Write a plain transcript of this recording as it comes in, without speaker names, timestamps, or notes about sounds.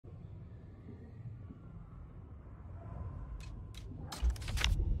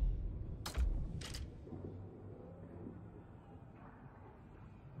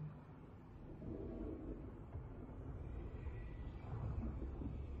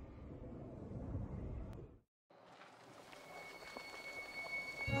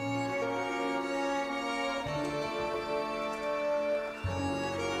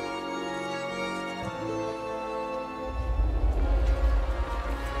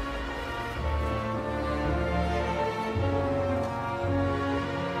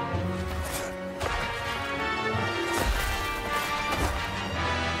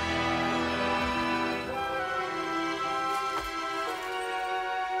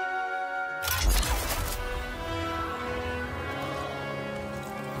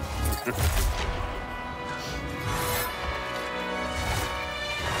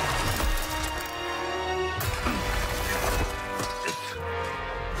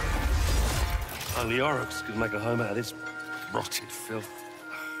Only Oryx could make a home out of this rotted filth.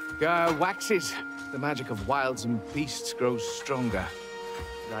 Waxes. The magic of wilds and beasts grows stronger.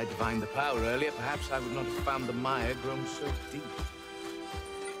 Had I divined the power earlier, perhaps I would not have found the mire grown so deep.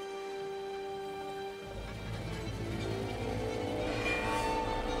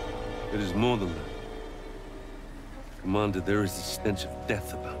 It is more than that. Commander, there is a stench of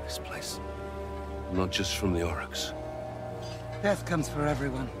death about this place. Not just from the Oryx. Death comes for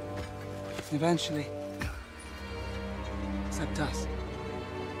everyone. Eventually. Except us.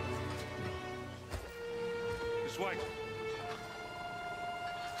 This way.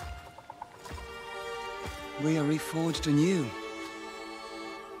 We are reforged anew.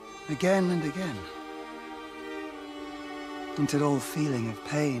 Again and again. Until all feeling of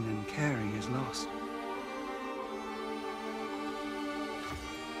pain and caring is lost.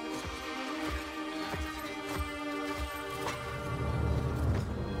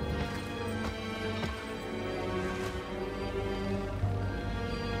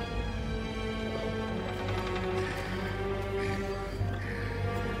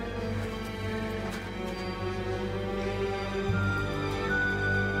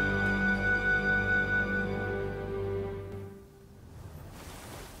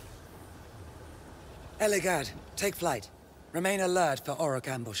 Eligad, take flight. Remain alert for Orc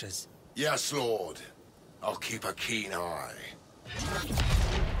ambushes. Yes, Lord. I'll keep a keen eye.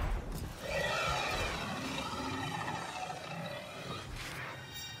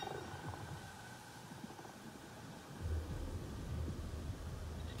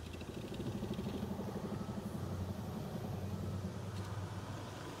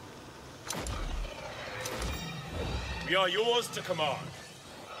 We are yours to command.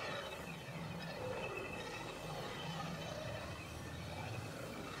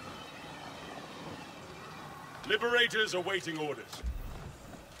 Liberators awaiting orders.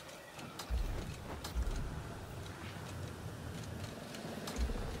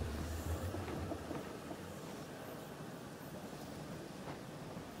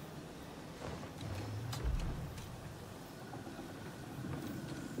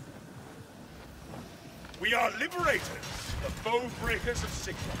 We are liberators, the foe breakers of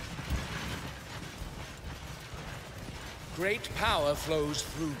Sigmar. Great power flows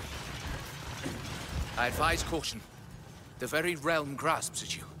through me. I advise caution. The very realm grasps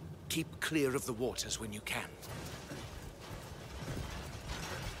at you. Keep clear of the waters when you can.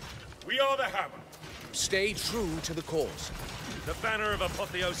 We are the Hammer. Stay true to the cause. The banner of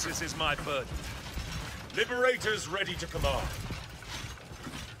apotheosis is my burden. Liberators ready to command.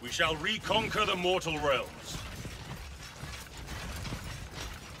 We shall reconquer the mortal realms.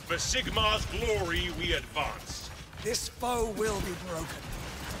 For Sigmar's glory, we advance. This foe will be broken.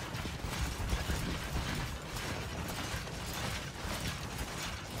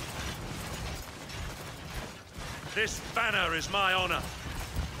 This banner is my honor.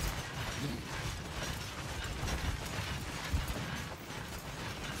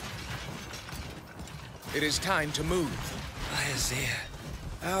 It is time to move. Ayazir,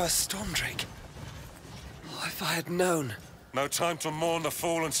 our Stormdrake. Oh, if I had known. No time to mourn the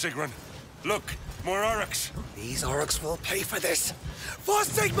fallen, Sigrun. Look, more Oryx. These Oryx will pay for this. For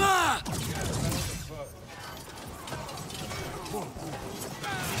Sigmar!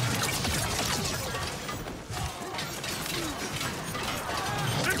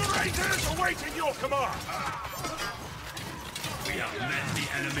 Liberators awaiting your command! We have met the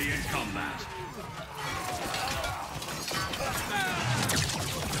enemy in combat.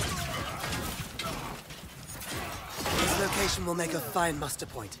 This location will make a fine muster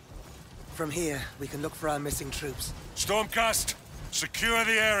point. From here, we can look for our missing troops. Stormcast, secure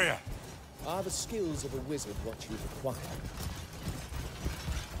the area. Are the skills of a wizard what you require?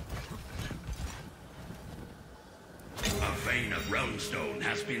 A vein of Realmstone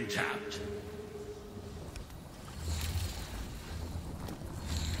has been tapped.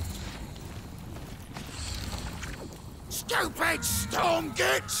 Stupid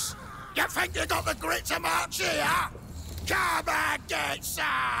Stormgits! You think you got the grit to march here? Come and get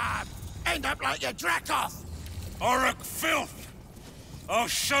some! End up like your Dracoth! Orc filth! I'll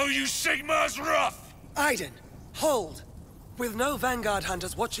show you Sigmar's wrath! Aiden, hold! With no Vanguard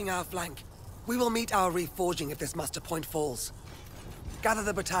hunters watching our flank, we will meet our reforging if this muster point falls. Gather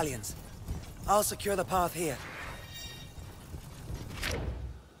the battalions. I'll secure the path here.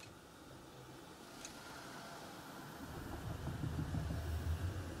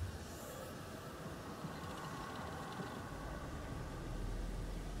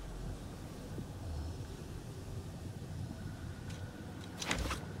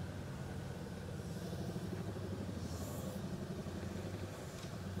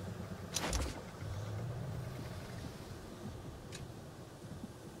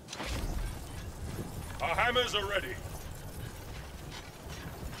 Hammers are ready.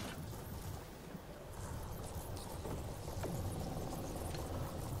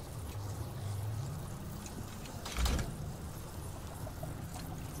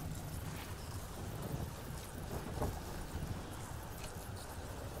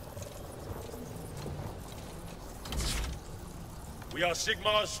 We are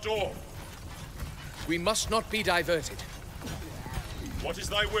Sigmar's storm. We must not be diverted. What is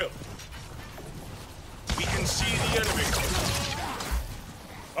thy will? We can see the enemy.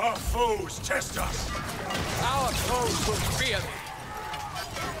 Our foes test us. Our foes will fear me.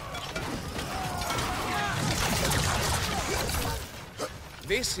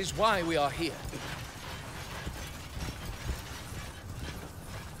 This is why we are here.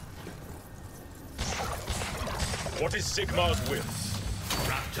 What is Sigmar's will?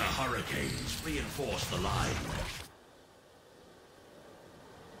 Raptor hurricanes reinforce the line.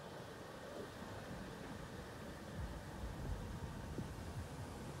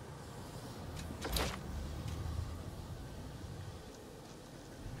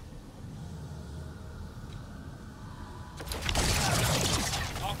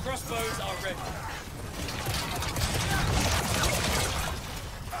 Our crossbows are ready.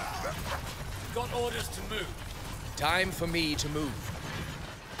 Got orders to move. Time for me to move.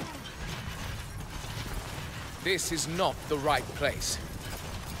 This is not the right place.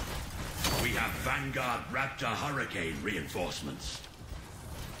 We have Vanguard Raptor Hurricane reinforcements.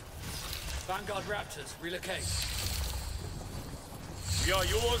 Vanguard Raptors, relocate. We are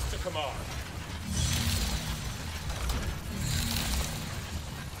yours to command.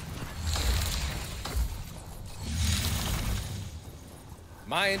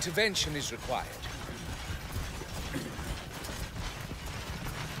 My intervention is required.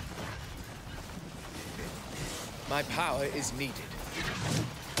 My power is needed.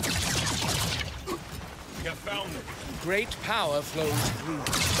 We have found them. Great power flows through.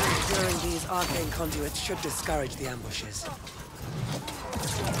 Securing these arcane conduits should discourage the ambushes.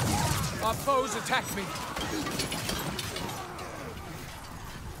 Our foes attack me.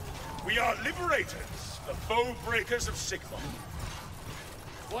 We are liberators, the foe breakers of Sigmar.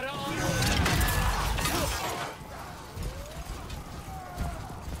 What are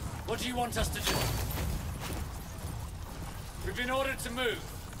What do you want us to do? We've been ordered to move.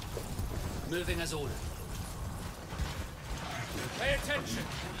 Moving as ordered. Pay attention.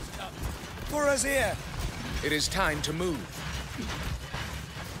 For us here! It is time to move.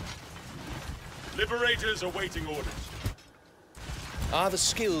 Liberators awaiting orders. Are the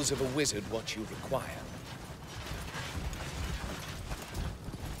skills of a wizard what you require?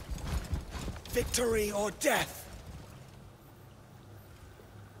 Victory or death!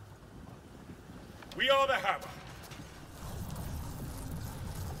 We are the Hammer.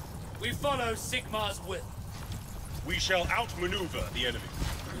 We follow Sigmar's will. We shall outmaneuver the enemy.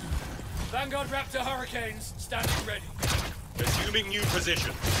 Vanguard Raptor Hurricanes, standing ready. Assuming new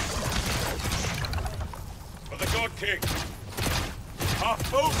position. For the God King. Our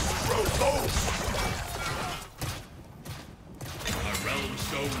foes grow bold. A realm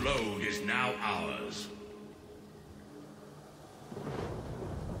stone load is now ours.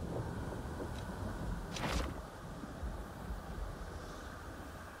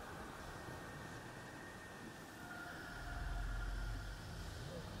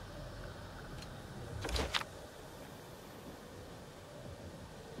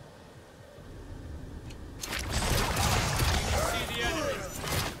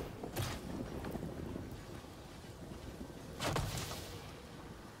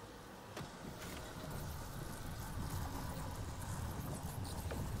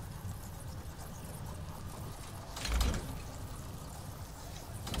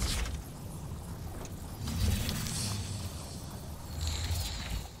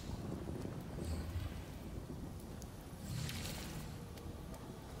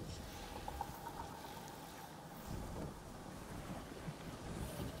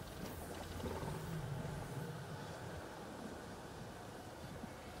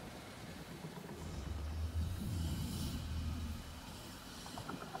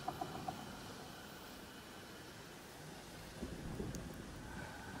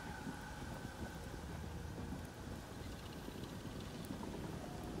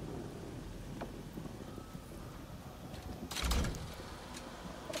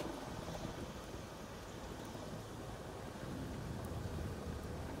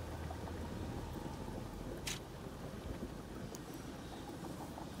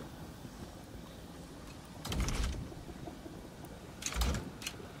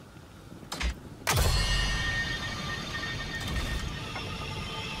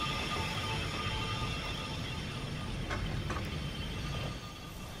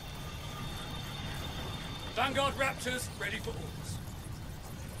 Vanguard Raptors, ready for orders.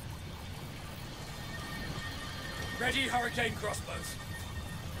 Ready, Hurricane crossbows.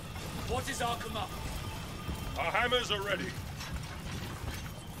 What is our command? Our hammers are ready.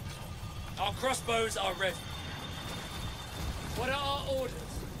 Our crossbows are ready. What are our orders?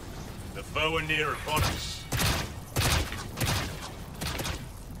 The foe are near upon us.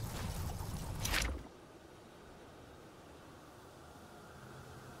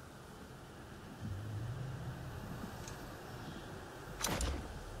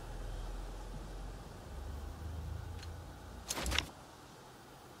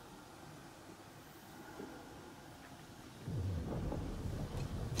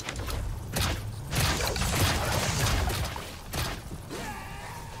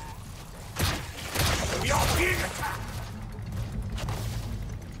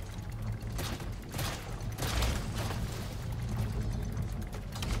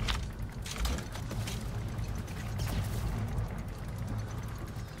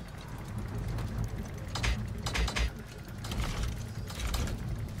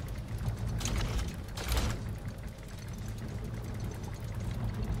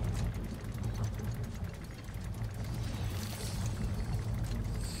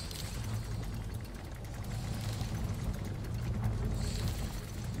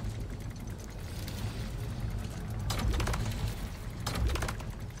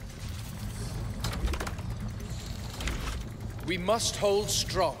 We must hold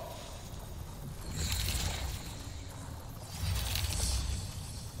strong.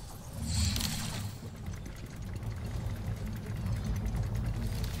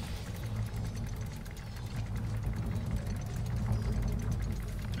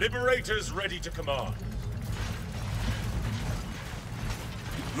 Liberators ready to command.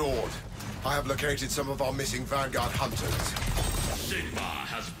 Lord, I have located some of our missing Vanguard hunters. Sigmar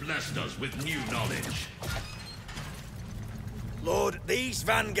has blessed us with new knowledge. Lord, these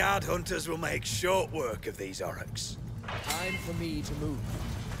Vanguard hunters will make short work of these orcs. Time for me to move.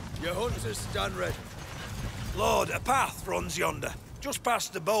 Your hunters stand ready. Lord, a path runs yonder, just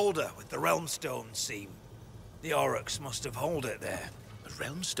past the boulder with the Realmstone seam. The orcs must have hauled it there. A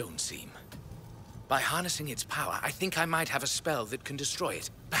Realmstone seam? By harnessing its power, I think I might have a spell that can destroy it.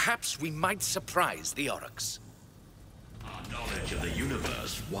 Perhaps we might surprise the orcs. Our knowledge of the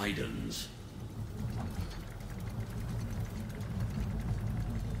universe widens.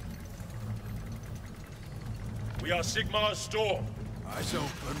 We are Sigmar's storm. Eyes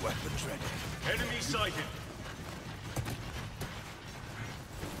open, weapons ready. Enemy sighted.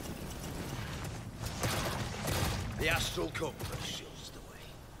 The astral compass shows the way.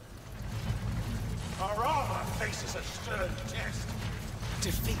 Our armor faces a stern test.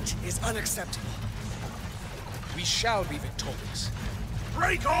 Defeat is unacceptable. We shall be victorious.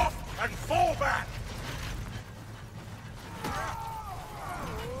 Break off and fall back!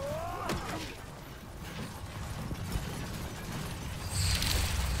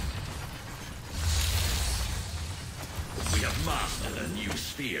 We have mastered a new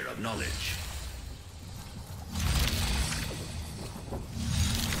sphere of knowledge.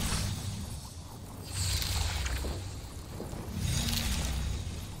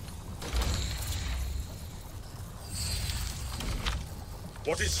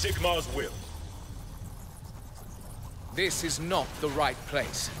 What is Sigmar's will? This is not the right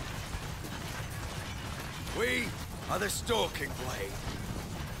place. We are the Stalking Blade.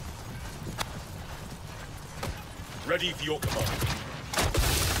 Ready for your command.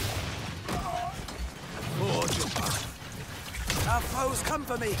 Forge your path. Our foes come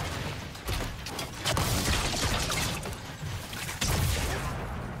for me.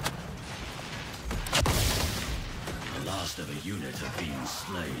 The last of a unit have been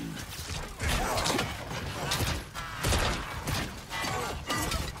slain.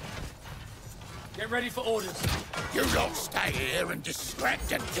 Get ready for orders. You lot stay here and distract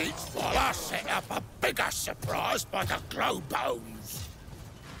the kids while I set up a bigger surprise by the glow bones.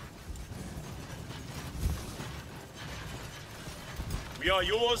 We are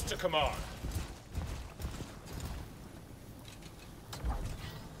yours to command.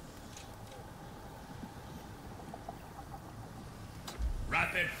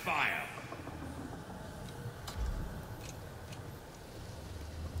 Rapid fire.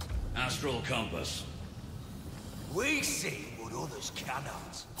 Astral compass. We see what others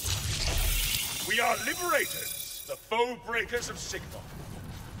cannot. We are liberators, the foe breakers of Sigmar.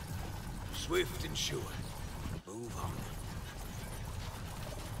 Swift and sure. Move on.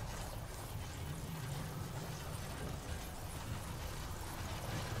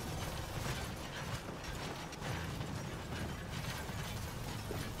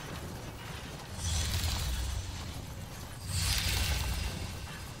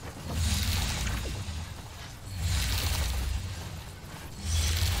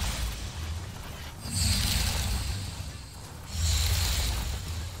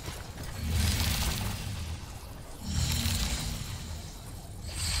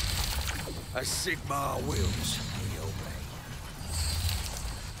 As Sigmar wills, we obey.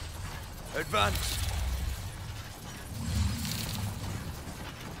 Advance.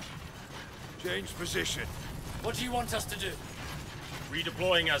 Change position. What do you want us to do?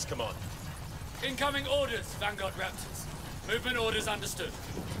 Redeploying as command. Incoming orders, Vanguard Raptors. Movement orders understood.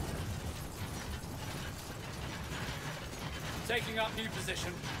 Taking up new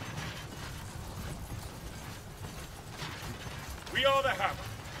position. We are the Hammer.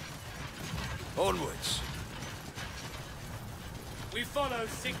 Onwards. We follow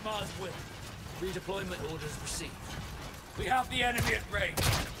Sigmar's will. Redeployment orders received. We have the enemy at range.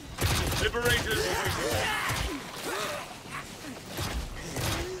 Liberators awaiting.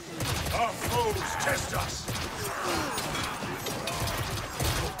 Our foes test us.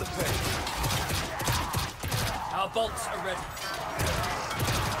 Hold the pain. Our bolts are ready.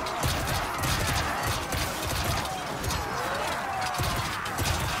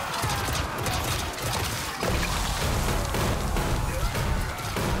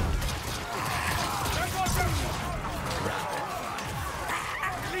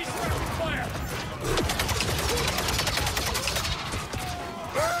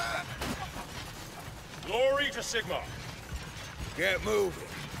 Glory to Sigmar. Get moving.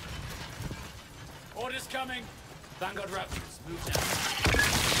 Orders coming. Vanguard Raptors, move down.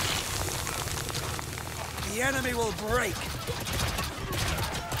 The enemy will break.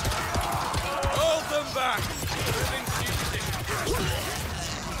 Hold them back. Moving to new position.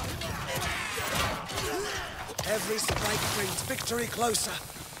 Every strike brings victory closer.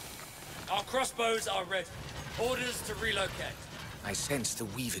 Our crossbows are ready. Orders to relocate. I sense the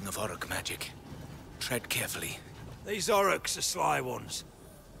weaving of Orc magic. Tread carefully. These Aurochs are sly ones.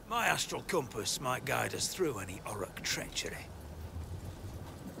 My astral compass might guide us through any Auroch treachery.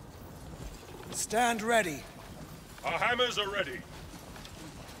 Stand ready. Our hammers are ready.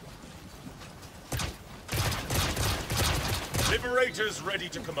 Liberators ready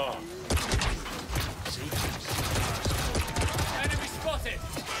to command. Enemy spotted.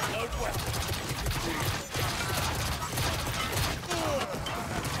 Load weapon.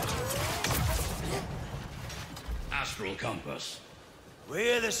 Astral compass.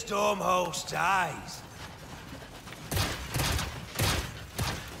 We're the Storm Host's eyes.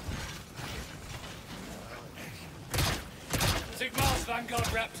 Sigmar's Vanguard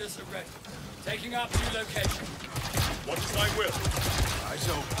Raptors are ready. Taking up new location. What is thy will? Eyes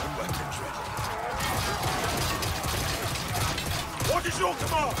open, weapons ready. What is your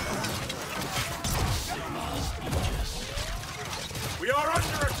command? Sigmar's Aegis. We are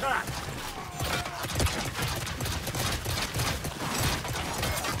under attack.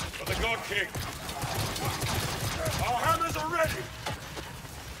 For the God King. Our hammers are ready.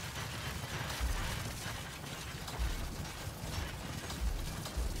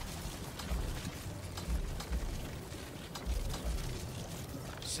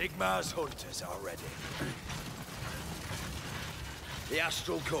 Sigmar's hunters are ready. The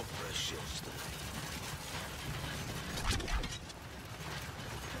astral compass shows the way.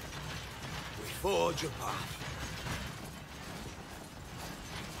 We forge a path.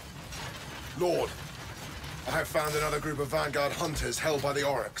 Lord, I have found another group of Vanguard hunters held by the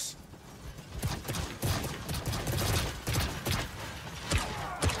Oryx.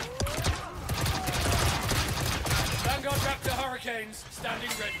 Vanguard Raptor Hurricanes, standing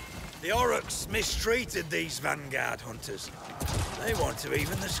ready. The Oryx mistreated these Vanguard hunters. They want to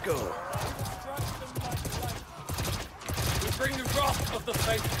even the score. Strike them like lightning. We bring the wrath of the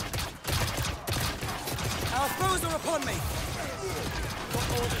faithful. Our foes are upon me. What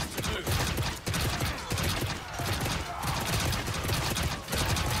orders to move?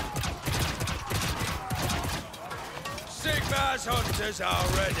 Sigmar's hunters are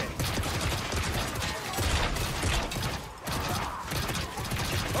ready.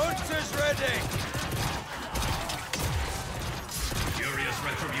 Hunters ready. Furious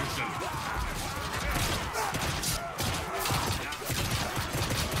retribution.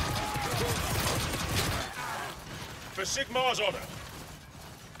 For Sigmar's honor.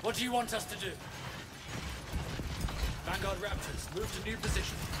 What do you want us to do? Vanguard Raptors, move to new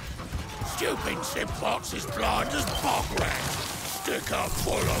position. Stupid Simplots is blind as bog rat. Stick her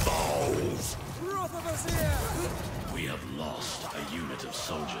full of holes. Wrath of us here. We have lost a unit of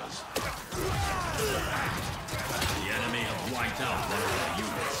soldiers. The enemy have wiped out one of their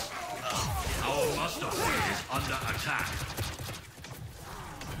units. Our muster point is under attack.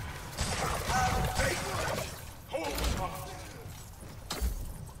 Hold fast.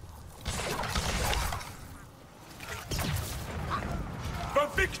 For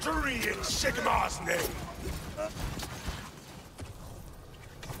victory in Sigmar's name!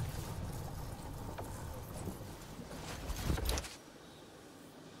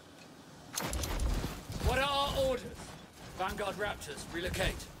 Vanguard Raptors,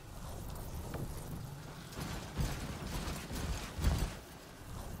 relocate.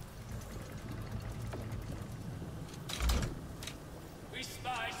 We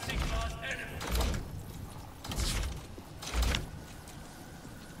spy Sigmar's enemy.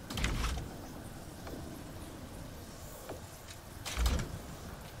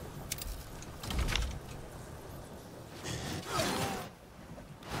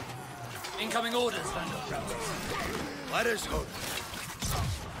 Incoming orders, Vanguard Raptors. Let us hope.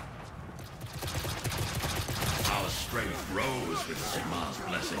 Our strength grows with Sigmar's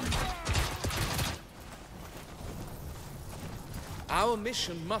blessing. Our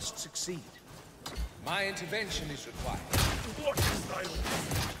mission must succeed. My intervention is required. What is thy order?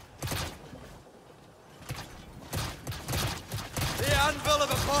 The anvil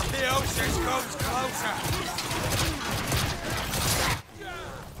of apotheosis comes closer.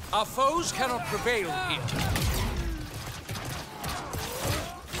 Our foes cannot prevail here.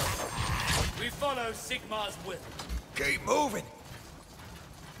 We follow Sigmar's will. Keep moving.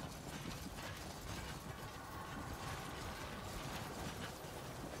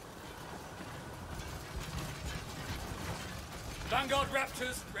 Vanguard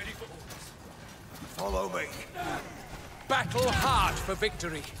Raptors, ready for orders. Follow me. Battle hard for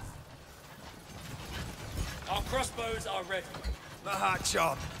victory. Our crossbows are ready. The hatch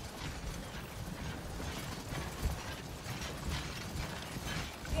on.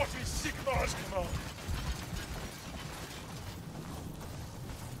 What is Sigmar's command?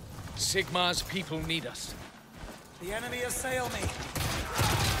 Sigmar's people need us. The enemy assail me.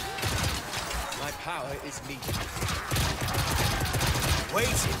 My power is needed.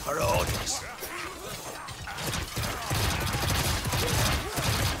 Waiting for orders.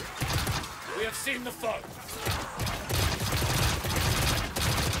 We have seen the foe.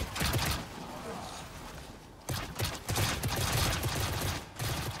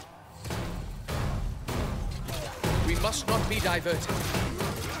 We must not be diverted.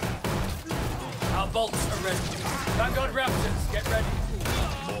 Our bolts are ready. Vanguard Raptors, get ready.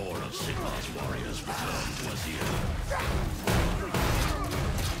 More of Sigmar's warriors return to us here.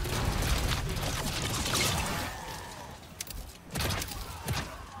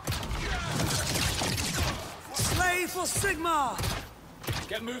 Slay for Sigmar!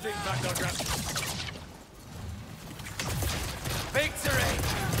 Get moving, Vanguard Raptors. Victory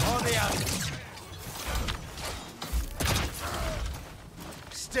on the end.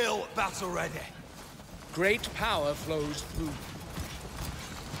 Still battle ready. Great power flows through.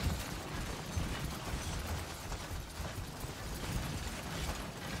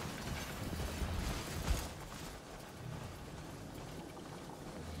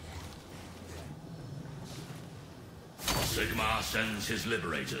 Sigmar sends his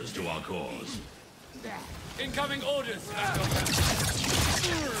liberators to our cause. Incoming orders, Vanguard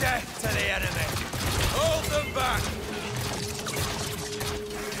Raptors. Death to the enemy. Hold them back.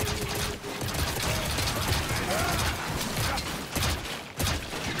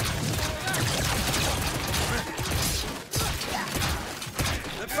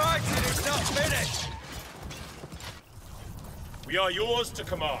 The fighting is not finished. We are yours to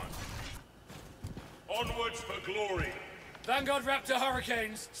command. Onwards for glory. Vanguard Raptor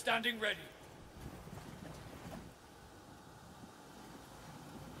Hurricanes, standing ready.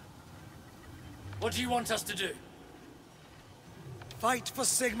 What do you want us to do? Fight for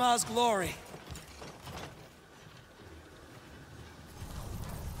Sigmar's glory.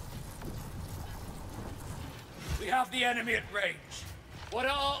 We have the enemy at range. What are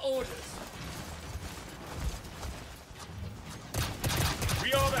our orders?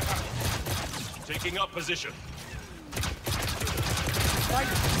 We are the house. Taking up position. Fight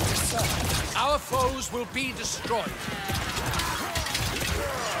for yourself. Our foes will be destroyed.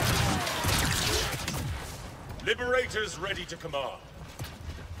 Liberators ready to command.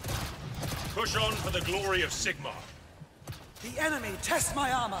 Push on for the glory of Sigmar. The enemy test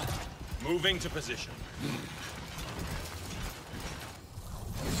my armor. Moving to position.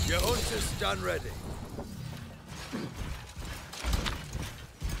 Your hunters stand ready.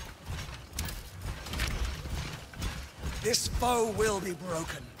 This foe will be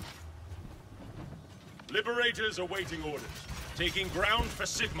broken. Liberators awaiting orders. Taking ground for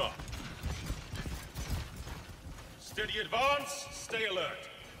Sigmar. Steady advance, stay alert.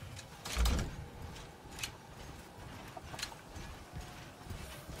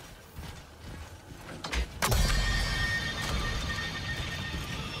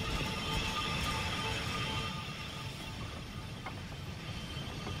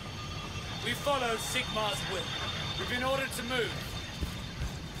 We follow Sigmar's will. We've been ordered to move.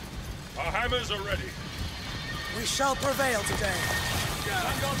 Our hammers are ready. We shall prevail today.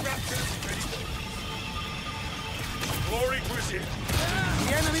 Vanguard Raptors, ready. Glory Grizzly.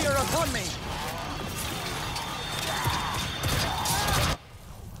 The enemy are upon me.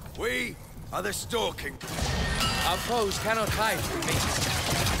 We are the stalking. Our foes cannot hide from me.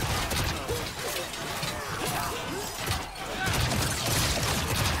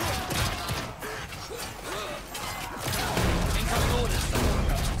 Incoming orders.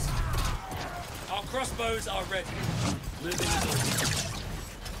 Our crossbows are ready. Moving as always.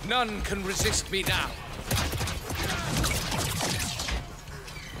 None can resist me now.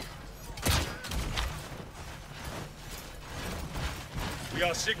 We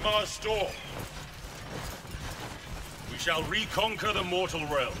are Sigmar's storm. We shall reconquer the mortal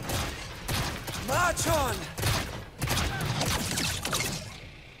realm. March on!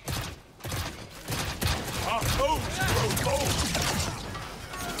 Our foes grow bold.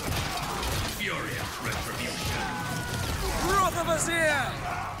 Furious retribution. Wrath of Azir!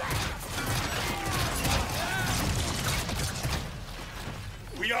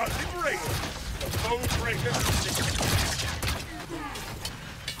 We are liberators. The foe breakers of Sigmar.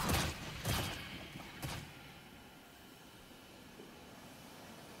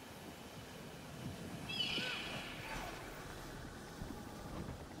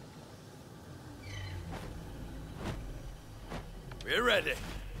 We're ready.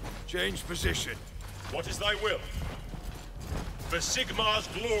 Change position. What is thy will? For Sigmar's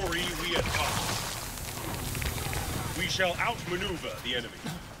glory we advance. We shall outmaneuver the enemy.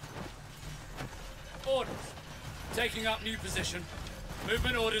 Orders. Taking up new position.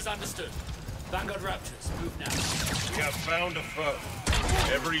 Movement orders understood. Vanguard Raptors, move now. We have found a foe.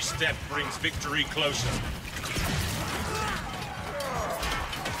 Every step brings victory closer.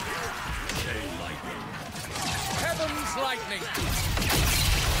 Chain lightning. Heaven's lightning!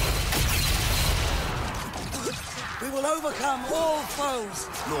 We will overcome all foes.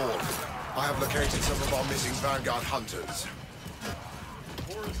 Lord, I have located some of our missing Vanguard hunters.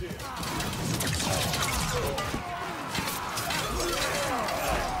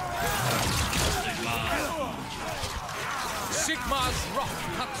 Sigmar's wrath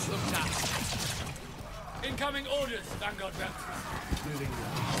cuts them down. Incoming orders, Vanguard Raptors.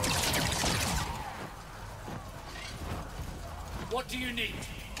 What do you need?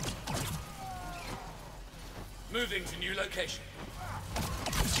 Moving to new location.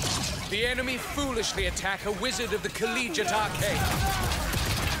 The enemy foolishly attack a wizard of the Collegiate Arcade.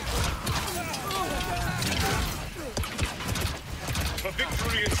 For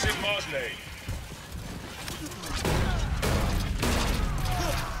victory in Sigmar's name.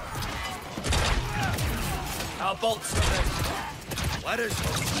 Our bolts are ready. Let us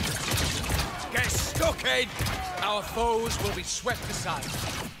get stuck in. Our foes will be swept aside.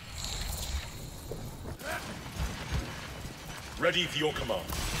 Ready for your command.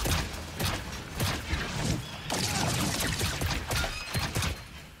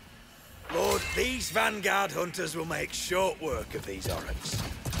 Lord, these Vanguard hunters will make short work of these Oryx.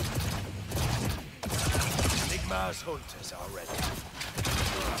 Sigmar's hunters are ready.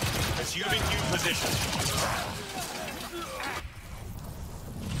 Assuming new position.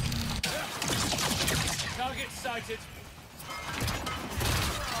 Target sighted.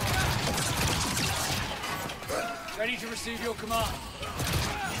 Ready to receive your command.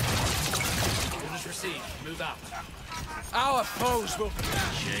 Orders received. Move out. Our foes will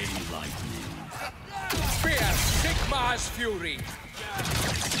Chain lightning. fear Sigmar's fury.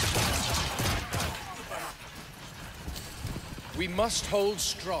 We must hold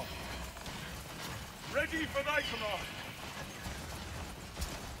strong. Ready for thy command.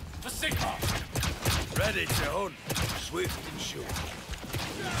 For Sigmar. Ready to hunt. Swift and sure.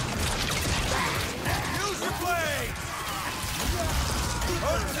 Use the blade!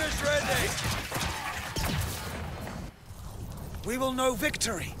 Hunters ready! We will know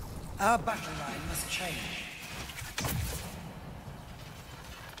victory. Our battle line must change.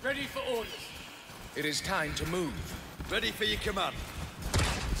 Ready for orders. It is time to move. Ready for your command.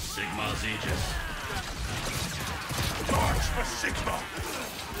 Sigmar's Aegis. March for Sigmar.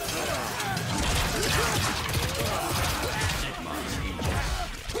 Sigmar's Aegis.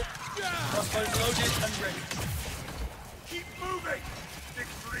 Crossbows loaded and ready. Keep moving.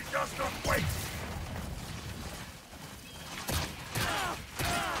 Victory does not wait.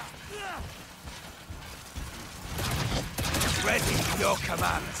 Ready for your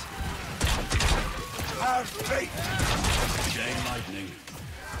command. Have faith. Chain lightning.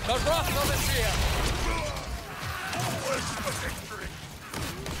 The wrath of Azir! Onwards for victory.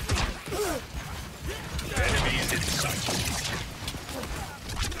 The enemy is in sight.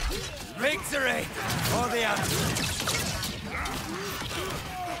 Victory! Victory for the Hunters!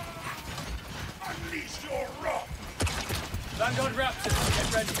 Unleash your wrath! Vanguard Raptors, get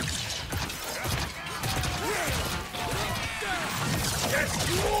ready. Yes,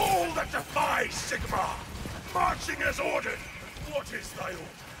 you all that defy Sigmar! Marching as ordered! What is thy order?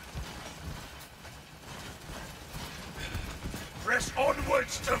 Press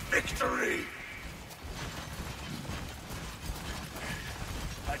onwards to victory!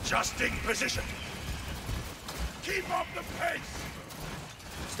 Adjusting position. Keep up the pace!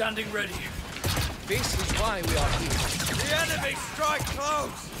 Standing ready. This is why we are here. The enemy strike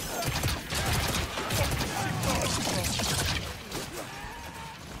close!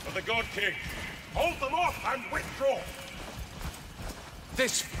 For the God King, hold them off and withdraw!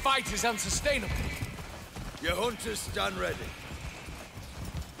 This fight is unsustainable. Your hunters stand ready.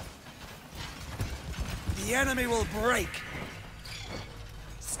 The enemy will break.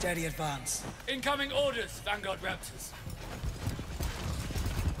 Steady advance. Incoming orders, Vanguard Raptors.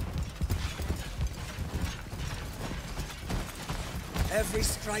 Every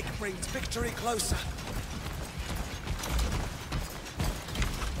strike brings victory closer.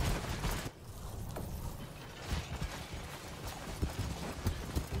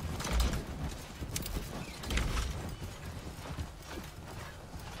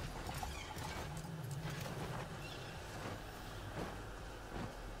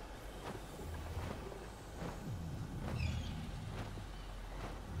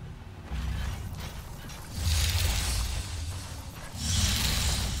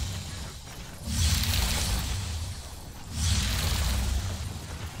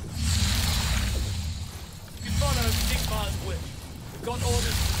 Sigmar's will. We've got orders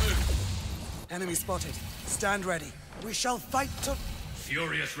to move. Enemy spotted. Stand ready. We shall fight to...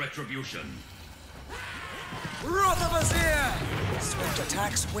 Furious retribution. Wrath of Azir! Swift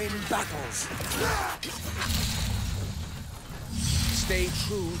attacks win battles. Stay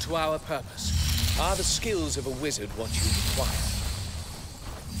true to our purpose. Are the skills of a wizard what you require?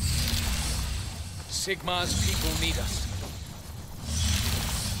 Sigmar's people need us.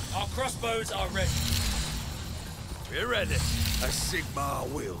 Our crossbows are ready. We're ready, as Sigmar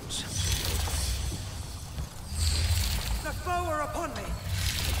wills. The foe are upon me!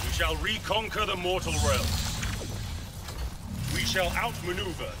 We shall reconquer the mortal realms. We shall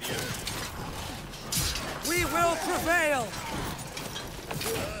outmaneuver the enemy. We will prevail!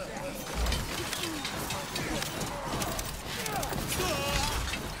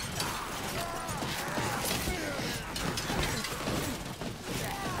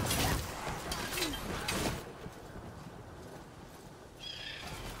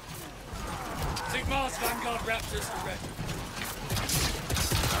 Sigmar's Vanguard Raptors are ready.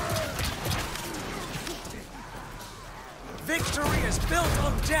 Victory is built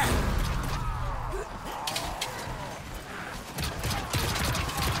on death!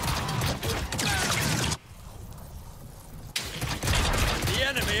 The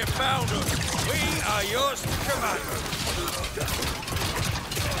enemy have found us. We are yours to command.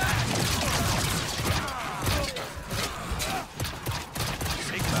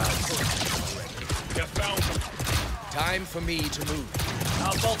 We have found them. Time for me to move.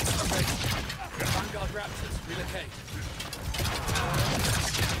 Our bolts are ready. Vanguard Raptors, relocate.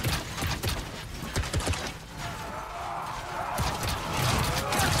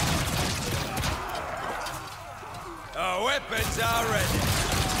 Our weapons are ready.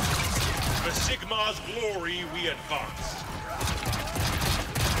 For Sigmar's glory, we advance.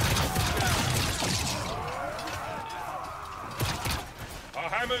 Our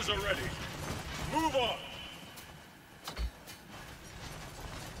hammers are ready. Move on!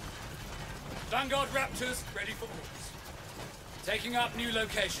 Vanguard Raptors, ready for orders. Taking up new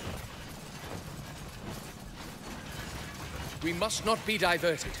location. We must not be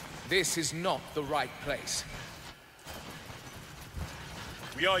diverted. This is not the right place.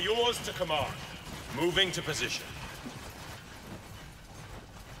 We are yours to command. Moving to position.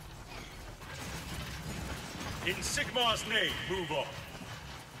 In Sigmar's name, move on.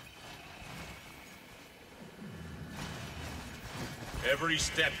 Every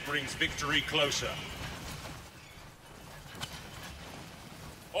step brings victory closer.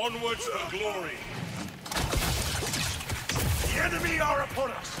 Onwards for glory. The enemy are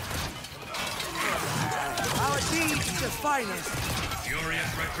upon us. Our deeds define us!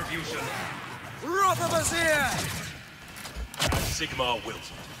 Furious retribution. Wrath of Azir! As Sigmar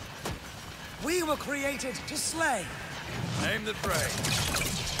wills it. We were created to slay. Name the prey.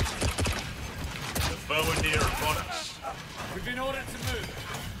 The foe are near upon us. We've been ordered to move.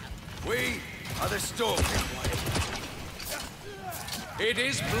 We are the stalking blade. It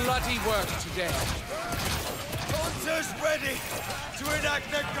is bloody work today. Hunters ready to enact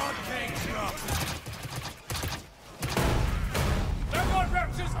the God King's wrath. Vanguard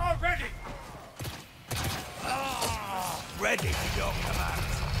Raptors are ready! Ready, your command.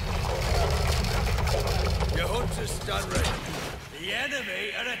 Your hunters stand ready. The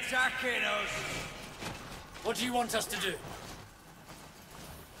enemy are attacking us. What do you want us to do?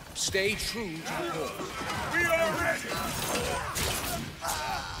 Stay true to the cause. We are ready!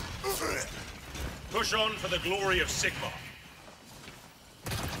 Push on for the glory of Sigmar.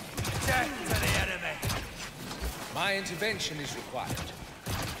 Death to the enemy. My intervention is required.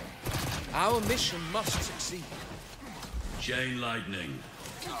 Our mission must succeed. Chain lightning.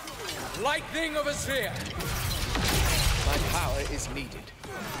 Lightning of a sphere! My power is needed.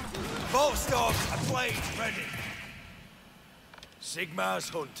 Bolt storms and blades ready. Sigmar's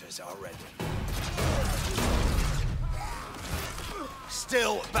hunters are ready.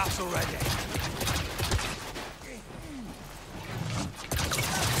 Still battle ready.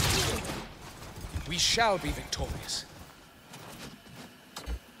 We shall be victorious.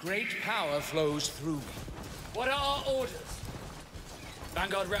 Great power flows through me. What are our orders?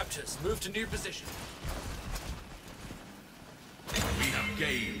 Vanguard Raptors, move to new position. We have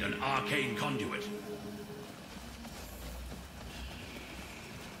gained an arcane conduit.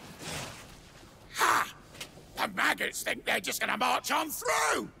 Ha! The maggots think they're just gonna march on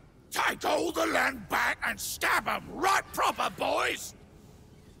through! Take all the land back and stab them right proper, boys!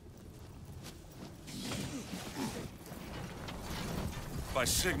 By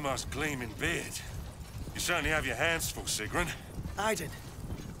Sigmar's gleaming beard. You certainly have your hands full, Sigrun. I did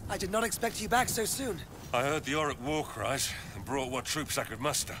not expect you back so soon. I heard the Auric war cries and brought what troops I could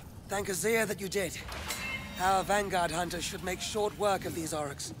muster. Thank Azir that you did. Our Vanguard hunters should make short work of these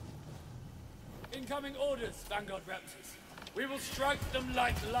Aurics. Incoming orders, Vanguard Raptors. We will strike them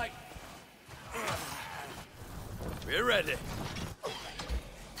like lightning. We're ready.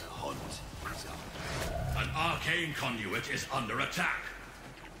 The hunt is on. An arcane conduit is under attack.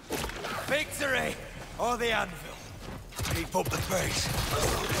 Victory or the anvil. Keep up the pace.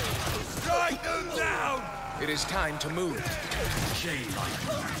 Strike them down! It is time to move. Chain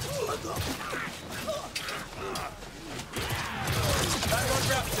lightning.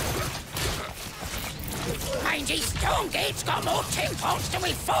 Mangy Stonegate's got more tin pots than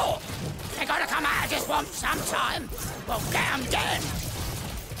we thought! They gotta come out of this swamp sometime! We'll get 'em dead!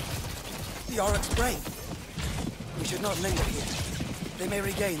 The Aurics break. We should not linger here. They may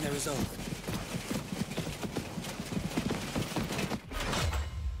regain their resolve.